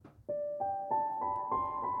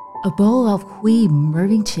A bowl of wheat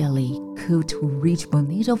vermicelli cooked to rich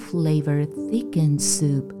bonito flavor thickened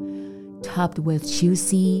soup, topped with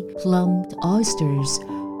juicy plumped oysters,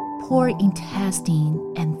 pork intestine,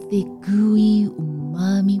 and thick gooey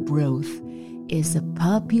umami broth is a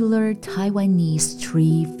popular Taiwanese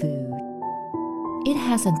street food. It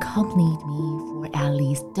has accompanied me for at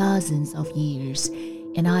least dozens of years,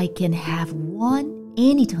 and I can have one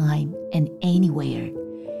anytime and anywhere.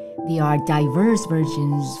 There are diverse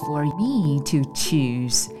versions for me to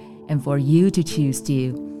choose, and for you to choose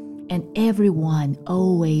too, and everyone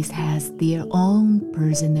always has their own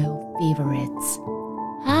personal favorites.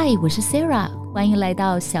 Hi, 我是 Sarah， 欢迎来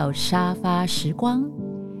到小沙发时光。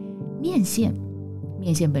面线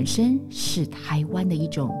本身是台湾的一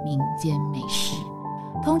种民间美食，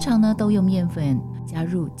通常呢都用面粉加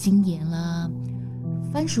入精盐啦、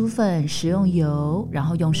番薯粉、食用油，然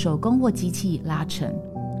后用手工或机器拉成。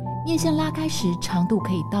面线拉开时长度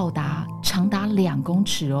可以长达2公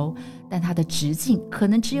尺哦，但它的直径可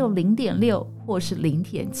能只有 0.6 或是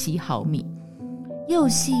 0.7 毫米，又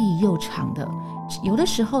细又长的。有的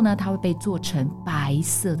时候呢它会被做成白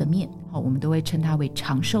色的面，我们都会称它为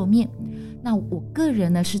长寿面。那我个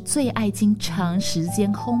人呢是最爱经长时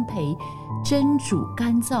间烘焙、蒸煮、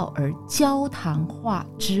干燥而焦糖化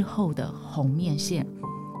之后的红面线，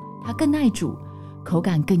它更耐煮，口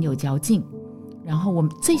感更有嚼劲。然后我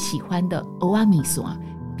们最喜欢的蚵仔麵線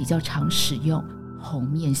比较常使用红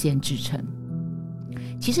面线制成。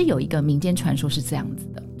其实有一个民间传说是这样子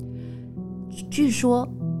的，据说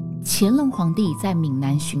乾隆皇帝在闽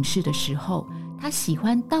南巡视的时候，他喜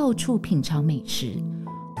欢到处品尝美食，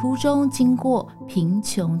途中经过贫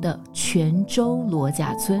穷的泉州罗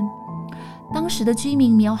家村，当时的居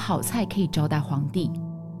民没有好菜可以招待皇帝，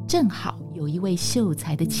正好有一位秀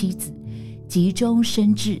才的妻子急中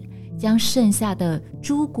生智，将剩下的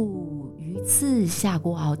猪骨、鱼刺下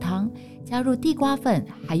锅熬汤，加入地瓜粉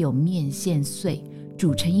还有面线碎，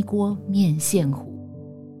煮成一锅面线糊。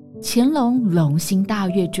乾隆龙心大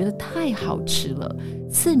悦，觉得太好吃了，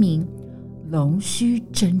赐名龙须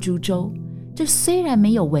珍珠粥。这虽然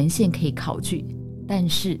没有文献可以考据，但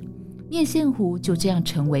是面线糊就这样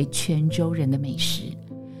成为泉州人的美食。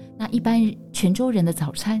那一般泉州人的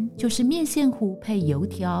早餐就是面线糊配油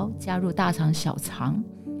条，加入大肠、小肠、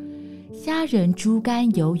虾仁、猪肝、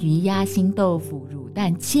鱿鱼、鸭心、豆腐、卤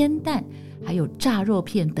蛋、煎蛋，还有炸肉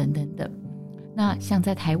片等等等。那像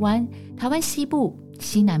在台湾西部、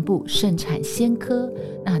西南部盛产鲜科，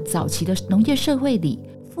那早期的农业社会里，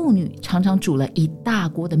妇女常常煮了一大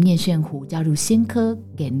锅的面线糊，加入鲜科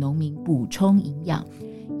给农民补充营养，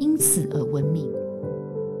因此而闻名。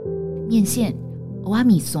面线蚵仔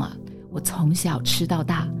麵線我从小吃到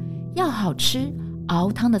大，要好吃，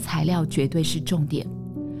熬汤的材料绝对是重点。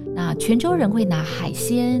那泉州人会拿海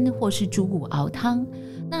鲜或是猪骨熬汤，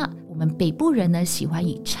那我们北部人呢喜欢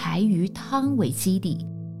以柴鱼汤为基底，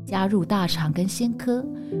加入大肠跟鲜科，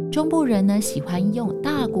中部人呢喜欢用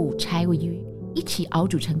大骨、柴鱼一起熬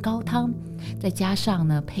煮成高汤，再加上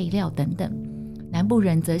呢配料等等。南部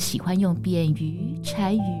人则喜欢用扁鱼、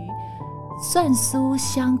柴鱼、蒜酥、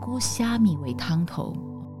香菇、虾米为汤头，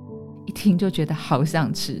一听就觉得好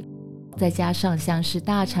想吃。再加上像是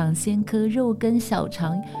大肠、鲜科、肉羹、小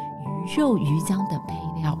肠、鱼肉、鱼浆等配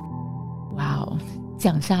料，哇哦，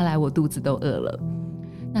讲下来我肚子都饿了。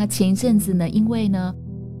那前一阵子呢，因为呢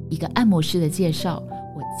一个按摩师的介绍，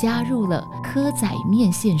我加入了蚵仔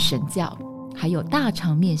面线神教还有大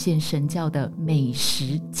肠面线神教的美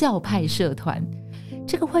食教派社团，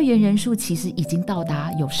这个会员人数其实已经到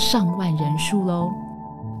达有上万人数咯。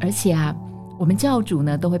而且我们教主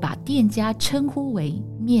呢都会把店家称呼为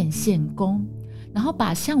面线工，然后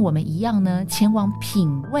把像我们一样呢前往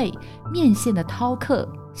品味面线的饕客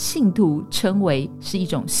信徒称为是一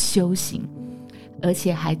种修行，而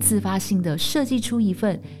且还自发性的设计出一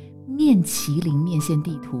份面麒麟面线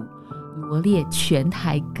地图，罗列全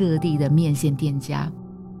台各地的面线店家。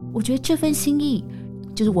我觉得这份心意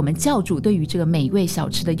就是我们教主对于这个美味小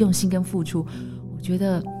吃的用心跟付出，我觉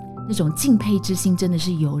得那种敬佩之心真的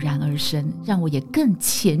是油然而生，让我也更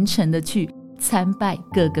虔诚的去参拜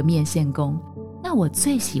各个面线工。那我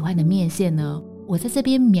最喜欢的面线呢，我在这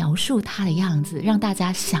边描述它的样子，让大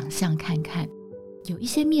家想象看看。有一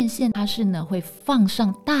些面线它是呢会放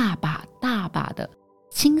上大把大把的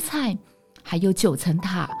青菜，还有9层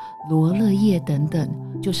塔、罗勒叶等等，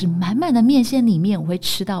就是满满的面线里面我会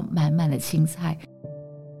吃到满满的青菜。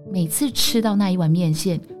每次吃到那一碗面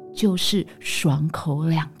线就是爽口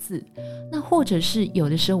2字。那或者是有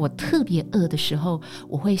的时候我特别饿的时候，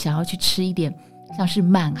我会想要去吃一点像是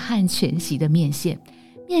满汉全席的面线。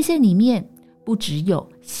面线里面不只有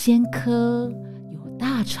鲜科，有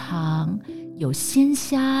大肠，有鲜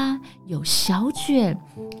虾，有小卷，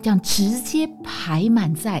这样直接排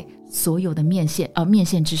满在所有的面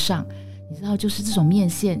线之上。你知道，就是这种面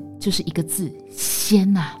线就是一个字，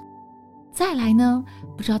鲜啊。再来呢，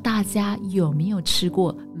不知道大家有没有吃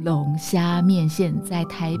过龙虾面线？在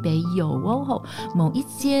台北有哦，某一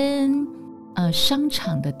间商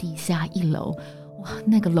场的地下1楼，哇，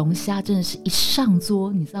那个龙虾真的是一上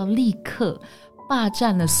桌，你知道，立刻霸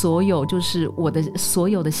占了就是我的所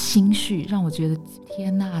有的心绪，让我觉得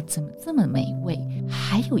天哪，怎么这么美味？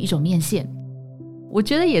还有一种面线，我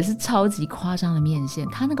觉得也是超级夸张的面线，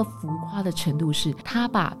它那个浮夸的程度是，它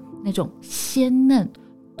把那种鲜嫩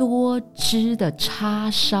多汁的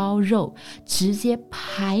叉烧肉直接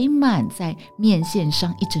排满在面线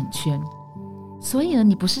上一整圈。所以呢，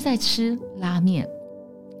你不是在吃拉面，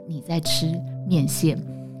你在吃面线，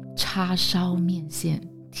叉烧面线。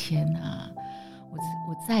天哪，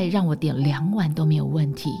我再让我点2碗都没有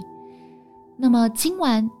问题。那么今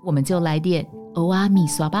晚我们就来点蚵仔米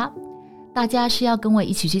刷吧。大家是要跟我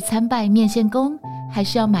一起去参拜面线公，还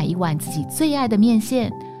是要买一碗自己最爱的面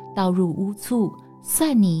线，倒入乌醋、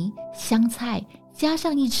蒜泥、香菜，加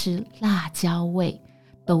上1匙辣椒味，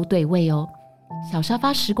都对味哦。小沙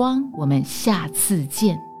发时光，我们下次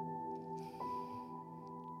见。